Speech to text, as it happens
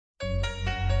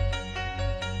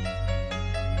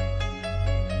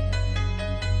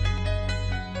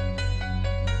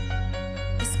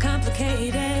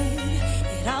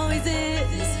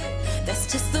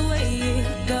just the way it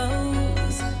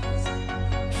goes.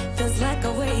 Feels like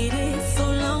I waited so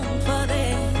long for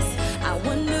this. I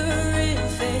wonder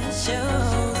if it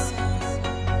shows.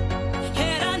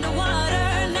 Head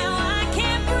underwater, now I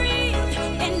can't breathe.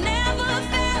 It never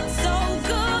felt so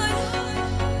good,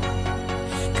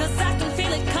 'cause I can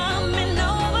feel it coming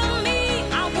over me.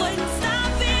 I wouldn't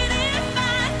stop it if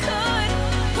I could.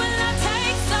 When love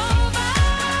takes over,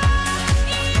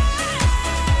 yeah,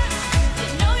 you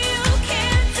know you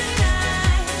can't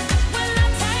deny. When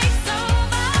love takes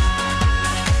over,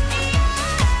 yeah,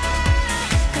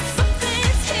 'cause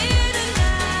something's here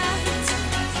tonight.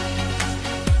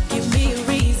 Give me a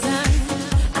reason,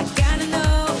 I gotta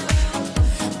know.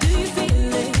 Do you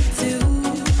feel it too?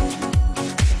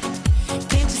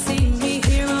 Can't you see me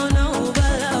here on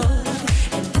overload?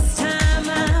 And this time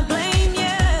I blame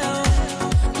you.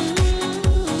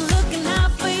 Looking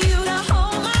out for you to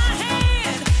hold my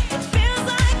hand. It feels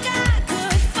like I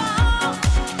could fall.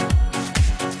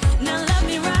 Now love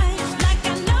me right, like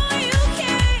I know you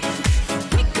can.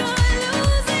 We could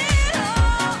lose it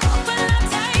all, but love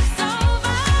takes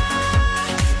over.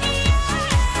 Yeah,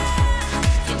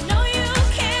 you know you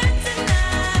can't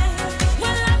deny.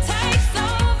 When love takes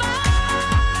over,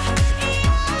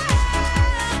 yeah,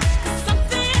 'cause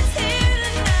something's here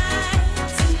tonight,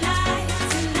 tonight,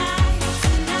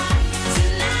 tonight,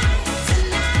 tonight,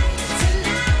 tonight,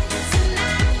 tonight,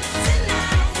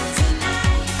 tonight, tonight,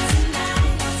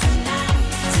 tonight,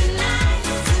 tonight,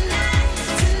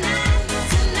 tonight,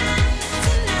 tonight,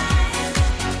 tonight,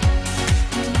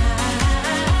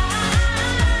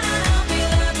 I'll be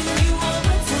loving you all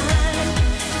the time.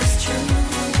 It's true,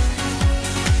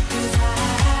 'cause I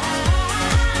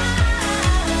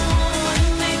wanna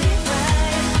make it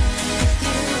right with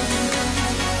you.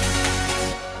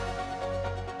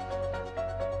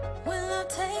 When love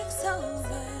takes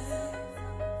over,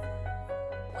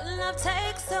 when love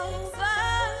takes over,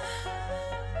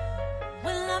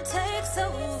 when love takes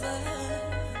over,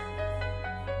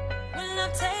 when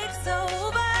love takes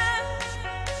over.